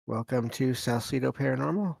Welcome to Salcedo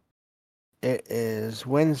Paranormal. It is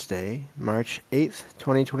Wednesday, March 8th,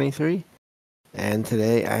 2023, and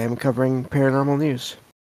today I am covering paranormal news.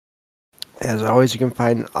 As always, you can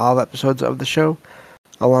find all episodes of the show,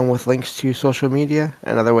 along with links to social media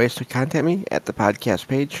and other ways to contact me at the podcast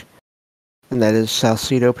page, and that is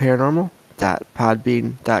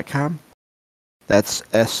salcedoparanormal.podbean.com. That's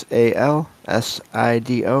SALSIDO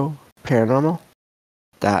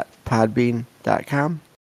paranormal.podbean.com.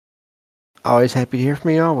 Always happy to hear from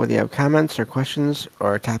you all, whether you have comments or questions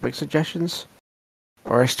or topic suggestions,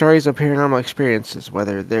 or stories of paranormal experiences,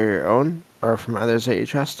 whether they're your own or from others that you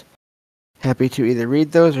trust. Happy to either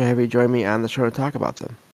read those or have you join me on the show to talk about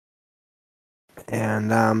them.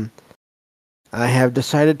 And I have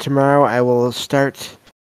decided tomorrow I will start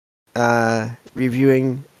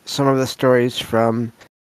reviewing some of the stories from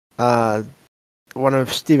one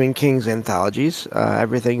of Stephen King's anthologies,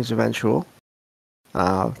 Everything's Eventual.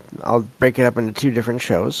 I'll break it up into two different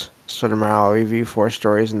shows. So tomorrow I'll review 4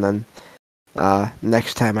 stories, and then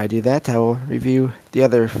next time I do that, I will review the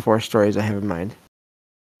other 4 stories I have in mind.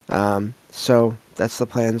 So that's the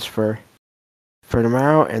plans for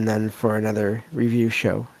tomorrow, and then for another review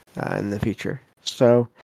show in the future. So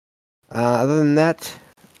other than that,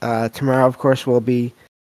 tomorrow, of course, will be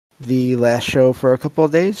the last show for a couple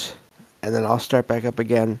of days, and then I'll start back up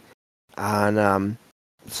again on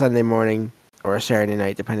Sunday morning or Saturday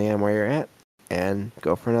night, depending on where you're at, and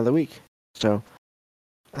go for another week. So,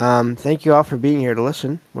 thank you all for being here to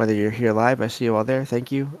listen. Whether you're here live, I see you all there.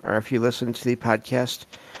 Thank you. Or if you listen to the podcast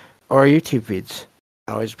or YouTube feeds,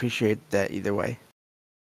 I always appreciate that either way.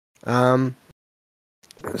 So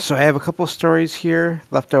I have a couple stories here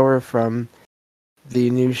left over from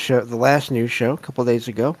the news show, the last news show, a couple days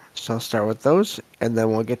ago. So I'll start with those, and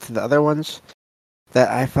then we'll get to the other ones that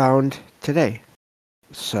I found today.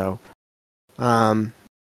 So,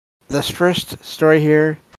 this first story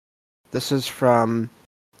here, this is from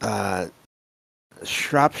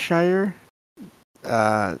Shropshire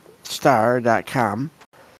Star.com,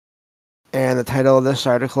 and the title of this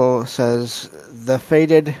article says, "The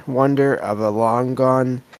Fated Wonder of a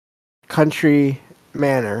Long-Gone Country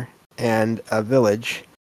Manor and a Village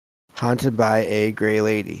Haunted by a Grey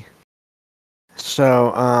Lady."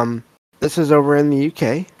 So, this is over in the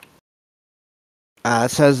UK.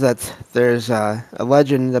 It says that there's a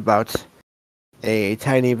legend about a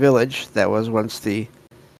tiny village that was once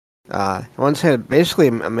once had basically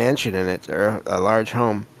a mansion in it, or a large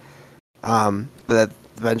home, but that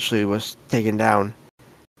eventually was taken down.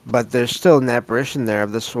 But there's still an apparition there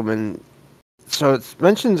of this woman. So it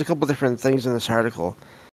mentions a couple different things in this article.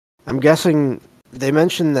 I'm guessing they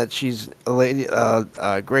mention that she's a lady,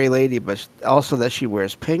 a gray lady, but also that she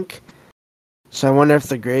wears pink. So I wonder if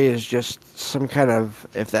the gray is just some kind of,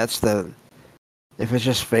 if it's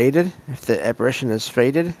just faded, if the apparition is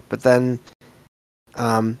faded. But then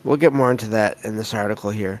we'll get more into that in this article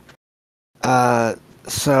here.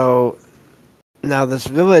 So now this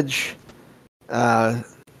village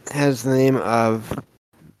has the name of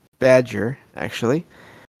Badger, actually,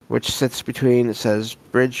 which sits between, it says,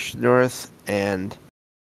 Bridgnorth and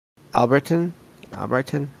Albrighton.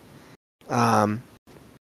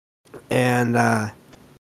 And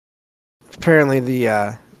apparently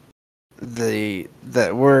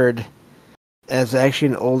that word is actually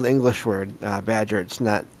an Old English word, badger. It's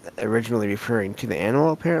not originally referring to the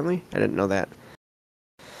animal, apparently. I didn't know that.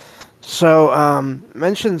 So,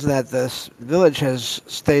 mentions that this village has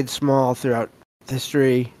stayed small throughout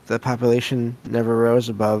history. The population never rose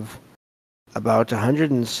above about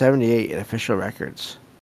 178 in official records.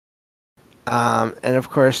 And of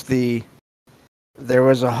course, there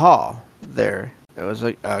was a hall there. It was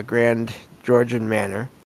a grand Georgian manor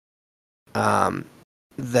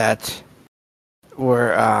that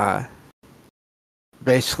were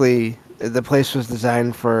basically, the place was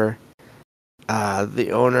designed for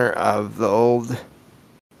the owner of the old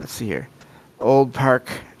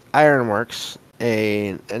Park Ironworks,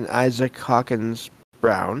 an Isaac Hawkins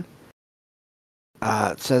Brown.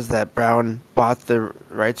 It says that Brown bought the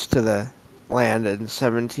rights to the land in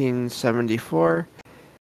 1774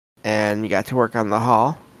 and got to work on the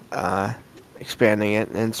hall, expanding it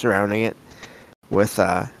and surrounding it with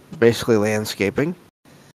basically landscaping.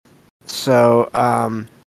 So,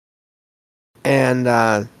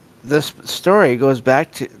 this story goes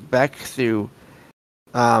back through,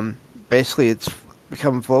 basically it's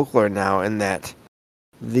become folklore now, in that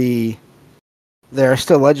there are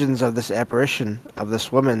still legends of this apparition of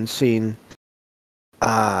this woman seen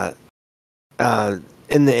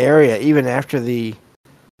in the area even after the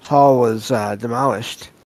hall was demolished.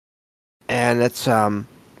 And it's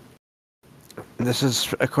This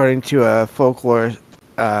is according to a folklore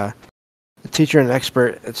teacher and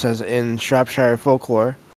expert. It says in Shropshire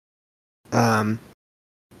folklore that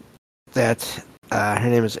her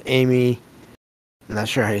name is Amy. I'm not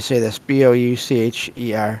sure how you say this.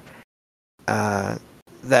 Boucher.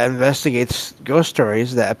 That investigates ghost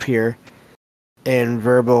stories that appear in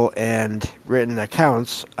verbal and written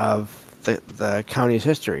accounts of the county's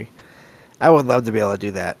history. I would love to be able to do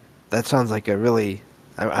that. That sounds like a really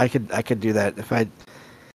I could do that if I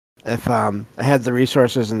had the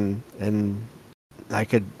resources and I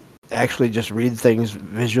could actually just read things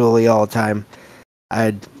visually all the time.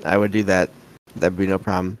 I would do that. That'd be no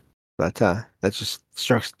problem. But that just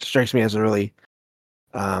strikes me as a really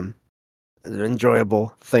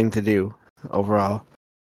enjoyable thing to do overall.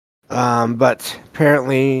 But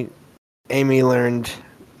apparently, Amy learned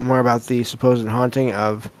more about the supposed haunting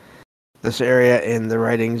of this area in the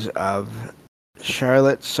writings of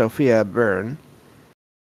Charlotte Sophia Byrne.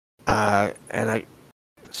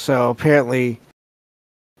 So apparently,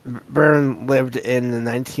 Byrne lived in the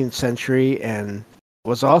 19th century and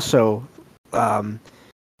was also a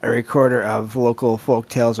recorder of local folk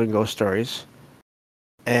tales and ghost stories,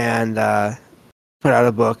 and put out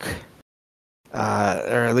a book, or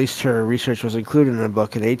at least her research was included in a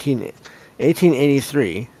book in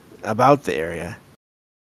 1883 about the area.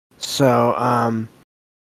 So,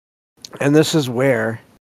 and this is where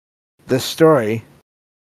this story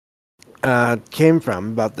came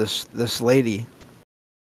from about this lady,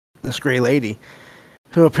 this gray lady,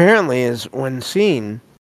 who apparently is, when seen,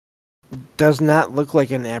 does not look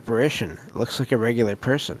like an apparition. It looks like a regular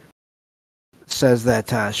person. It says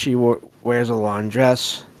that she wears a long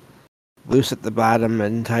dress, loose at the bottom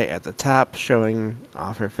and tight at the top, showing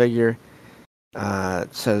off her figure.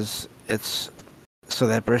 It says so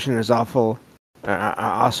the apparition is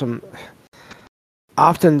awesome,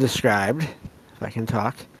 often described, if I can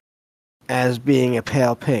talk, as being a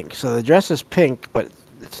pale pink. So the dress is pink, but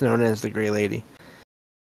it's known as the Gray Lady.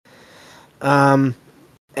 And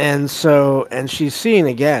she's seen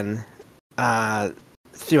again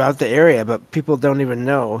throughout the area, but people don't even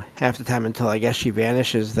know half the time until I guess she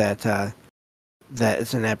vanishes that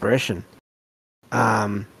it's an apparition.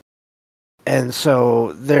 And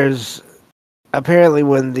so there's apparently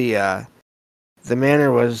when the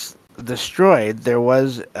manor was destroyed, there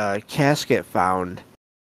was a casket found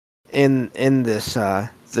in this the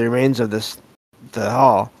remains of the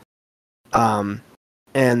hall,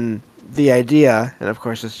 and the idea, and of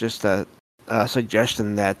course it's just a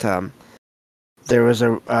suggestion that there was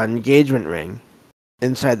an engagement ring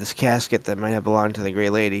inside this casket that might have belonged to the Gray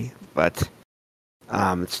Lady, but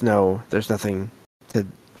there's nothing to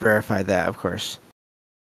verify that, of course.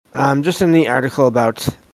 Just a neat article about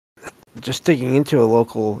just digging into a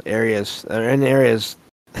local area's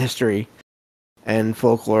history and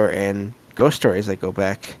folklore and ghost stories that go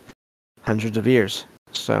back hundreds of years.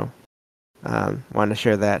 So, want to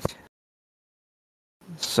share that.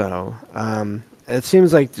 So, it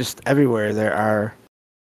seems like just everywhere there are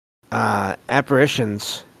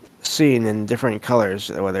apparitions seen in different colors,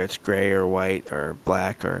 whether it's gray or white or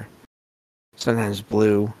black or sometimes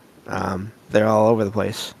blue. They're all over the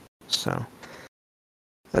place. So,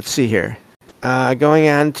 let's see here. Going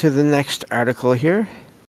on to the next article here.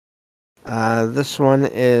 This one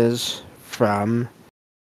is from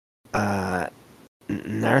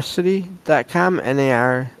Narcity.com,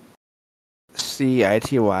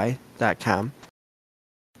 NARCITY.com.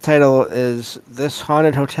 Title is "This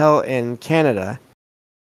Haunted Hotel in Canada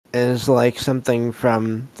is like something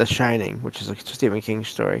from The Shining," which is a Stephen King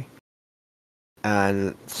story.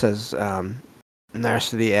 And it says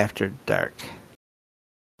Narcity After Dark.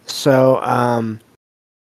 So,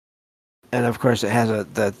 and of course it has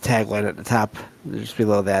the tagline at the top. Just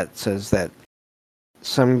below that says that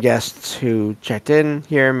some guests who checked in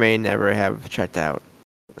here may never have checked out,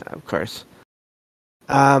 of course.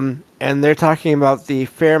 And they're talking about the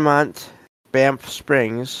Fairmont Banff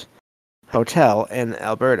Springs Hotel in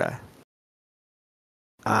Alberta.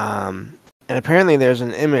 And apparently there's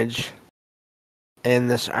an image in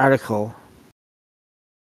this article.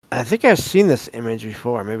 I think I've seen this image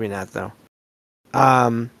before, maybe not though.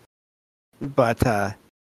 But I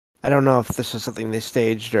don't know if this is something they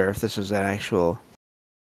staged or if this is an actual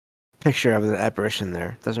picture of the apparition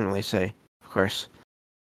there. It doesn't really say, of course.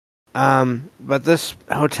 But this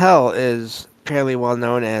hotel is fairly well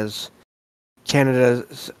known as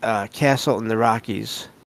Canada's castle in the Rockies.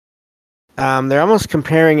 They're almost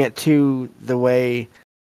comparing it to the way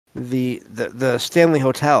the Stanley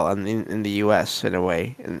Hotel in the U.S. in a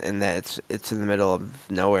way, in that it's in the middle of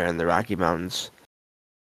nowhere in the Rocky Mountains,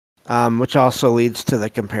 which also leads to the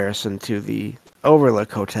comparison to the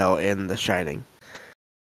Overlook Hotel in The Shining,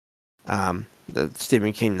 the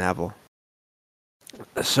Stephen King novel.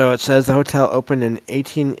 So it says the hotel opened in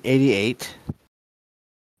 1888,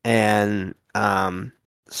 and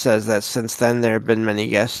says that since then there have been many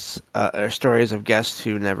guests or stories of guests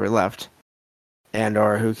who never left, and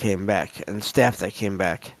or who came back, and staff that came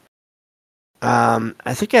back.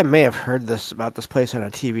 I think I may have heard this about this place on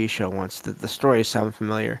a TV show once. That the stories sound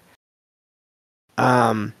familiar.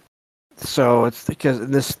 So it's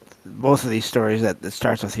because both of these stories that it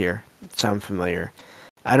starts with here sound familiar.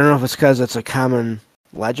 I don't know if it's because it's a common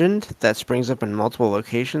legend that springs up in multiple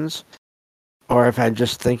locations, or if I'm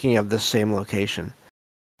just thinking of the same location.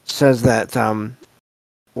 It says that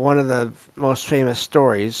one of the most famous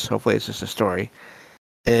stories, hopefully it's just a story,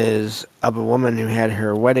 is of a woman who had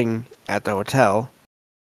her wedding at the hotel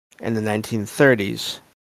in the 1930s.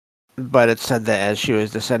 But it said that as she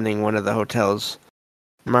was descending one of the hotel's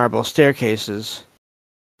marble staircases,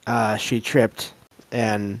 she tripped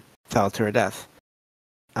and fell to her death.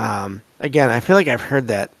 Again, I feel like I've heard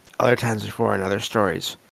that other times before in other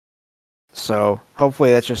stories. So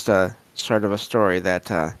hopefully that's just a sort of a story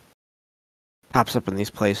that pops up in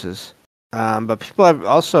these places. But people have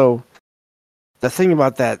also, the thing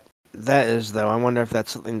about that is, though, I wonder if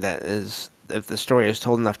that's something that is, if the story is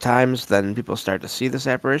told enough times, then people start to see this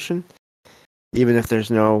apparition, even if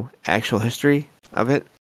there's no actual history of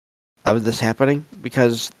this happening,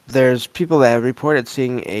 because there's people that have reported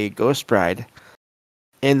seeing a ghost bride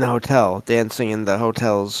in the hotel, dancing in the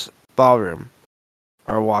hotel's ballroom,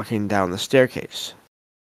 or walking down the staircase.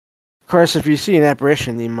 Of course, if you see an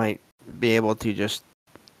apparition, you might be able to just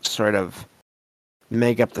sort of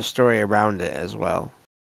make up the story around it as well.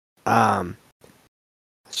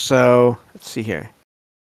 So let's see here.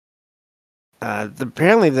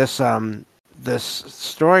 Apparently this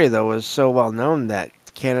story, though, was so well known that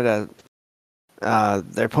Canada,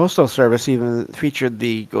 their postal service even featured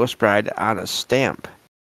the ghost bride on a stamp.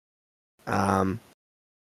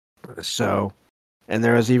 So, and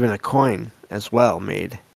there was even a coin as well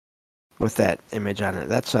made with that image on it.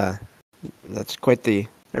 That's quite the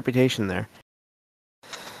reputation there.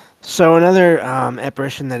 So another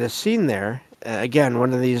apparition that is seen there, again,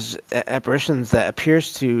 one of these apparitions that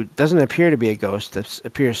doesn't appear to be a ghost, that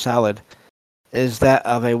appears solid, is that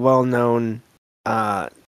of a well-known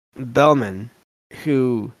bellman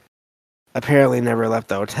who apparently never left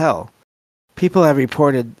the hotel. People have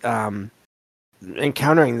reported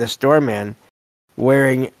encountering this doorman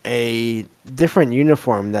wearing a different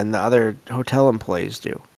uniform than the other hotel employees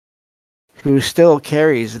do, who still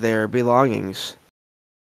carries their belongings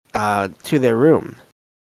to their room,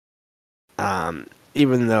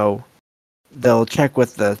 even though they'll check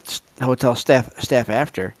with the hotel staff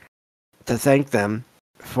after to thank them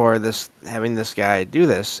for having this guy do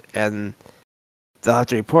this, and they'll have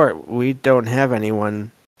to report, we don't have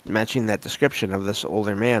anyone matching that description of this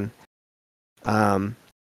older man.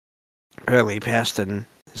 Early passed, and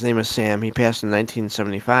his name is Sam. He passed in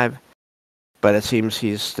 1975, but it seems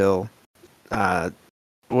he's still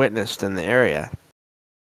witnessed in the area.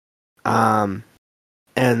 And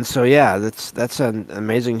so yeah, that's an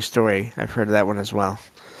amazing story. I've heard of that one as well.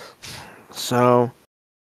 So,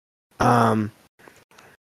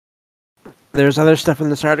 there's other stuff in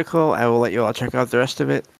this article. I will let you all check out the rest of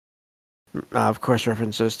it. Of course,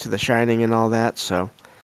 references to The Shining and all that. So,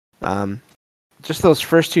 just those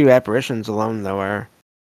first two apparitions alone, though, are,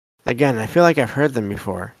 again, I feel like I've heard them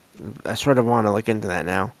before. I sort of want to look into that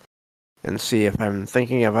now and see if I'm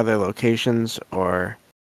thinking of other locations, or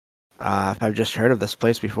if I've just heard of this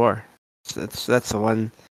place before. So that's the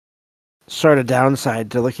one sort of downside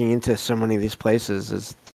to looking into so many of these places,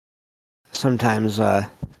 is sometimes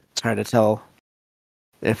it's hard to tell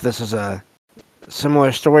if this is a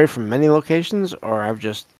similar story from many locations, or I've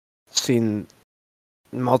just seen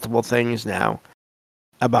multiple things now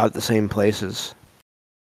about the same places.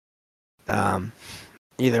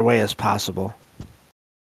 Either way is possible.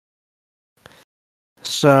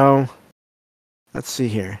 So let's see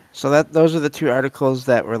here. So those are the two articles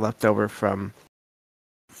that were left over from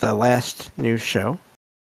the last news show,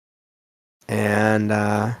 and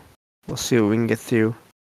we'll see what we can get through.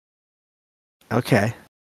 Okay.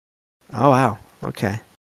 Oh wow. Okay.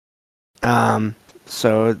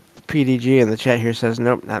 So PDG in the chat here says,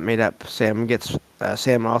 nope, not made up. Sam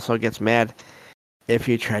also gets mad if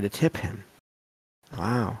you try to tip him.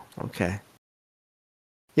 Wow. Okay.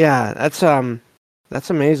 Yeah, that's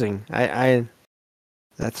amazing. I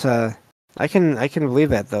can believe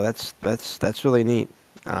that, though. That's really neat.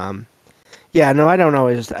 Yeah, no, I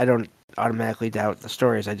don't automatically doubt the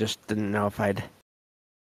stories. I just didn't know if I'd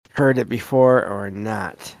heard it before or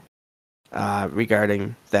not.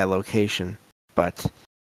 regarding that location. But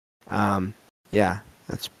yeah,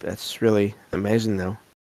 that's really amazing, though.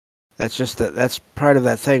 That's part of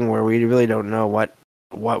that thing where we really don't know what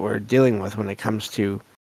we're dealing with when it comes to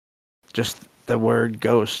just the word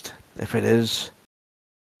ghost. If it is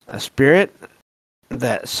a spirit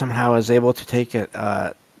that somehow is able to take it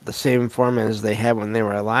the same form as they had when they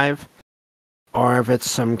were alive, or if it's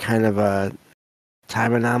some kind of a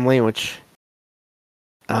time anomaly, which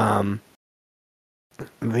the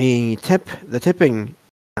tipping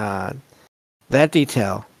that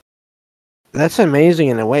detail, that's amazing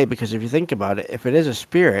in a way, because if you think about it, if it is a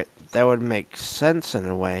spirit, that would make sense in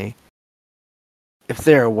a way. If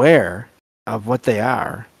they're aware of what they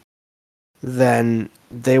are, then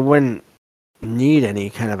they wouldn't need any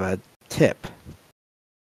kind of a tip.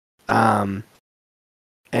 And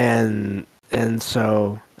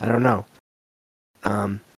so I don't know.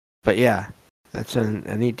 But yeah, that's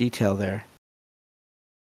a neat detail there.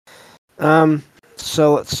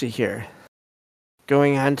 So let's see here.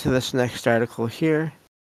 Going on to this next article here.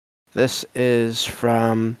 This is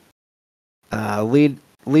from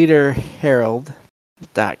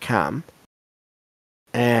LeaderHerald.com.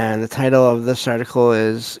 And the title of this article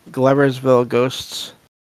is Gloversville Ghosts,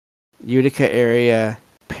 Utica Area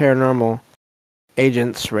Paranormal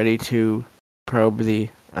Agents Ready to Probe the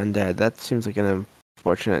Undead. That seems like an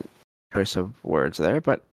unfortunate choice of words there,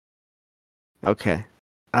 but okay.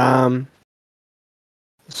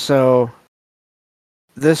 So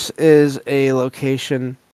this is a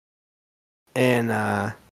location in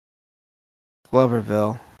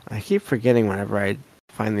Gloverville. I keep forgetting whenever I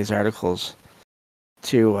find these articles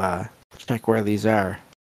to check where these are.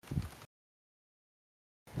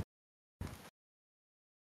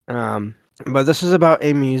 But this is about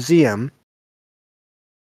a museum,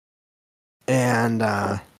 and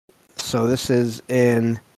so this is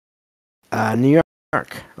in New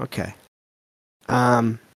York. Okay.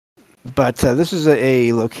 But this is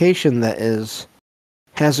a location that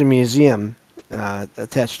has a museum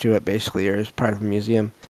attached to it, basically, or is part of a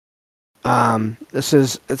museum. It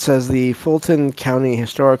says the Fulton County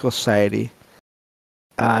Historical Society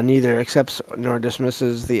neither accepts nor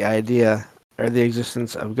dismisses the idea or the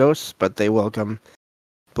existence of ghosts, but they welcome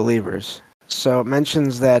believers. So it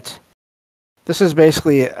mentions that this is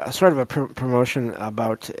basically a sort of a promotion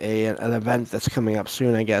about an event that's coming up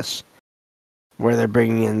soon, I guess, where they're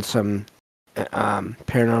bringing in some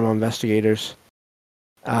paranormal investigators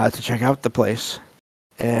to check out the place.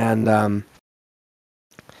 And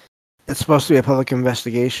it's supposed to be a public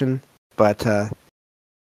investigation, but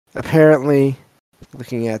apparently,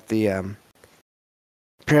 looking at the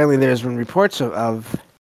apparently there's been reports of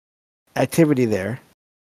activity there,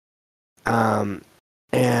 and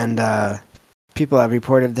people have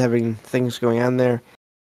reported having things going on there.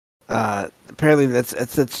 Apparently,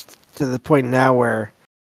 it's to the point now where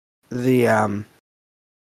there's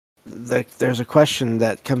a question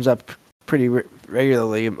that comes up pretty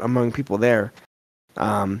regularly among people there,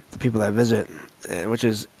 the people that visit, which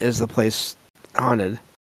is the place haunted?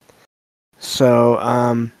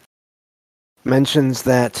 So mentions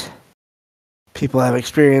that people have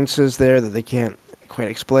experiences there that they can't quite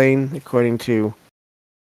explain, according to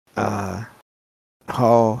Hall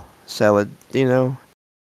Saladino.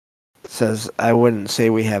 Says, I wouldn't say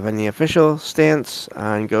we have any official stance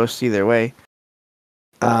on ghosts either way.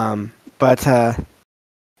 But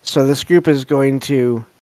so this group is going to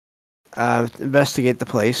investigate the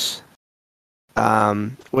place,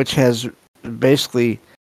 which has basically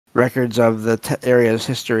records of the area's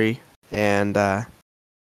history, and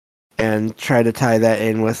try to tie that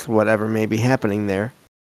in with whatever may be happening there,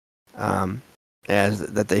 as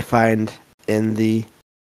that they find in the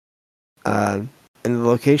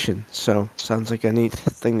location. So sounds like a neat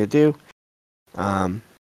thing to do.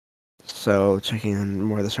 So checking on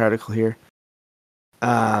more of this article here.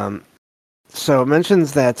 So it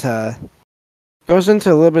mentions that goes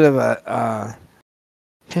into a little bit of a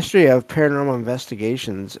history of paranormal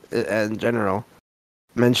investigations in general.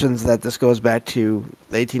 Mentions that this goes back to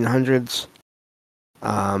the 1800s,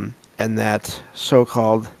 and that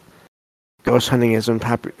so-called ghost hunting has been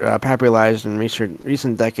popularized in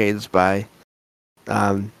recent decades by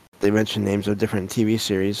they mention names of different TV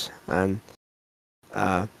series on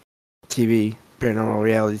TV paranormal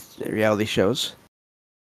reality shows.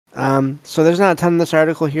 So there's not a ton in this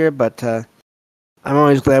article here, but I'm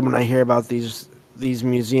always glad when I hear about these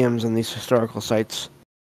museums and these historical sites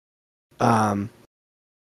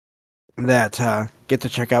that get to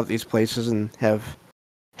check out these places and have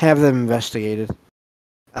them investigated.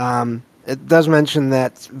 It does mention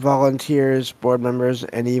that volunteers, board members,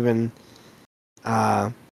 and even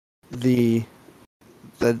the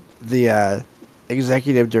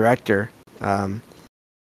executive director,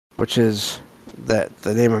 which is the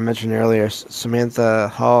name I mentioned earlier, Samantha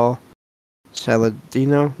Hall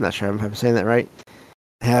Saladino, not sure if I'm saying that right,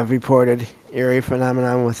 have reported eerie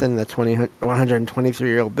phenomenon within the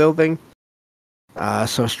 123-year-old building.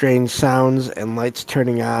 So strange sounds and lights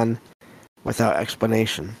turning on without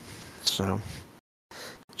explanation. So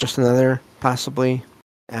just another possibly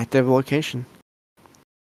active location.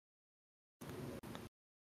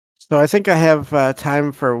 So I think I have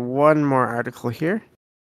time for one more article here.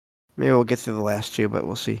 Maybe we'll get through the last two, but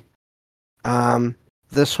we'll see.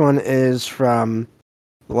 This one is from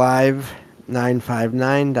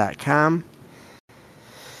live959.com.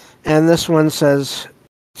 And this one says,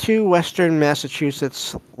 2 Western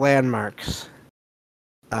Massachusetts landmarks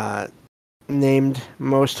named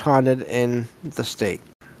most haunted in the state.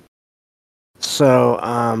 So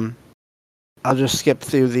I'll just skip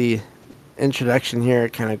through the introduction here.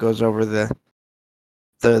 It kind of goes over the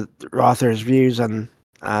author's views on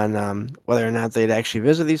whether or not they'd actually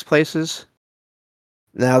visit these places.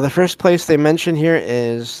 Now, the first place they mention here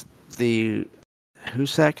is the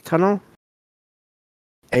Hoosac Tunnel.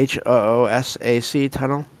 Hoosac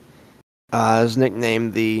Tunnel. Is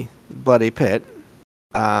nicknamed the Bloody Pit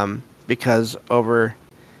because over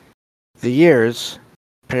the years,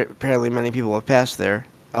 apparently many people have passed there.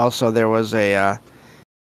 Also, there was it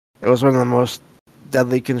was one of the most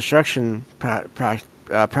deadly construction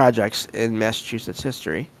projects in Massachusetts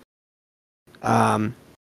history.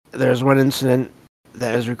 There's one incident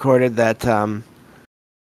that is recorded that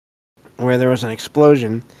where there was an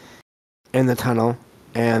explosion in the tunnel,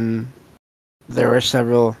 and there were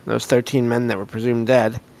 13 men that were presumed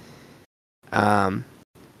dead,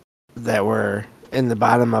 that were in the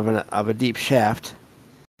bottom of a deep shaft.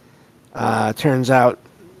 Turns out,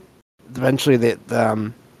 eventually,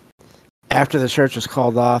 after the search was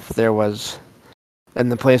called off, and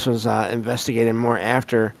the place was investigated more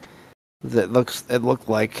after. It looked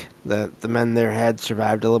like the men there had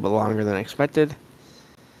survived a little bit longer than expected.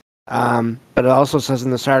 But it also says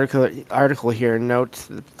in this article here, note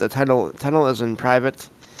the tunnel is in private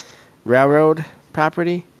railroad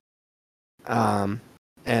property, and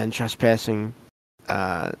trespassing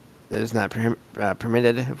is not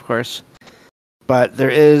permitted, of course. But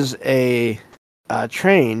there is a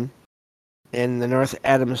train in the North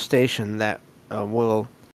Adams station that will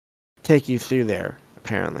take you through there,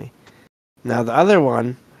 apparently. Now, the other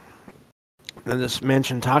one that this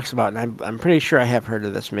mansion talks about, and I'm pretty sure I have heard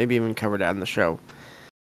of this, maybe even covered it on the show,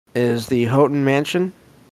 is the Houghton Mansion.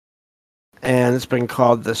 And it's been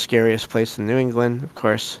called the scariest place in New England, of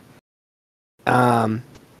course. And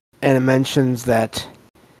it mentions that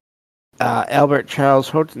Albert Charles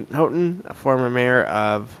Houghton, a former mayor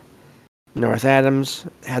of North Adams,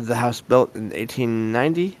 had the house built in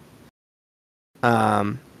 1890.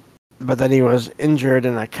 But then he was injured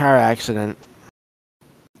in a car accident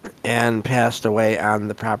and passed away on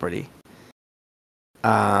the property.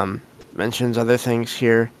 Mentions other things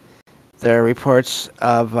here. There are reports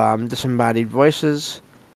of disembodied voices,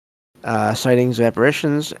 sightings of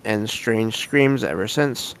apparitions, and strange screams ever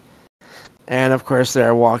since. And of course, there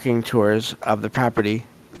are walking tours of the property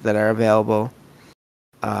that are available,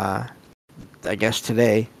 I guess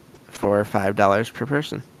today, for $5 per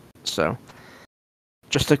person. So,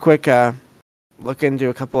 just a quick look into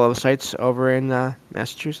a couple of sites over in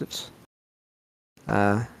Massachusetts.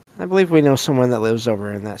 I believe we know someone that lives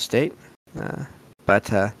over in that state.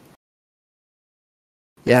 But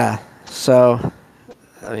yeah, so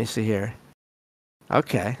let me see here.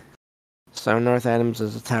 Okay. So North Adams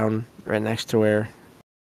is a town right next to where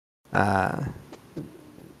the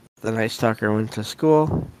Night Stalker went to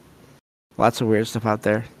school. Lots of weird stuff out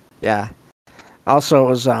there. Yeah. Also, it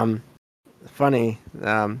was funny.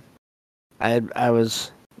 I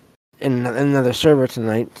was in another server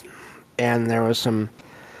tonight, and there was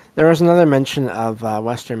another mention of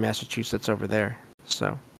Western Massachusetts over there.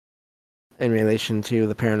 So, in relation to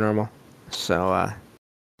the paranormal. So,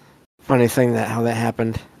 funny thing how that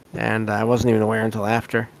happened, and I wasn't even aware until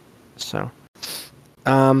after. So,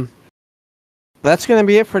 that's going to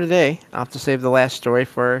be it for today. I'll have to save the last story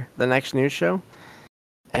for the next news show,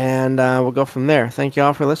 and we'll go from there. Thank you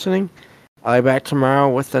all for listening. I'll be back tomorrow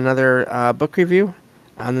with another book review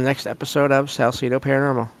on the next episode of Salcedo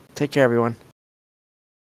Paranormal. Take care, everyone.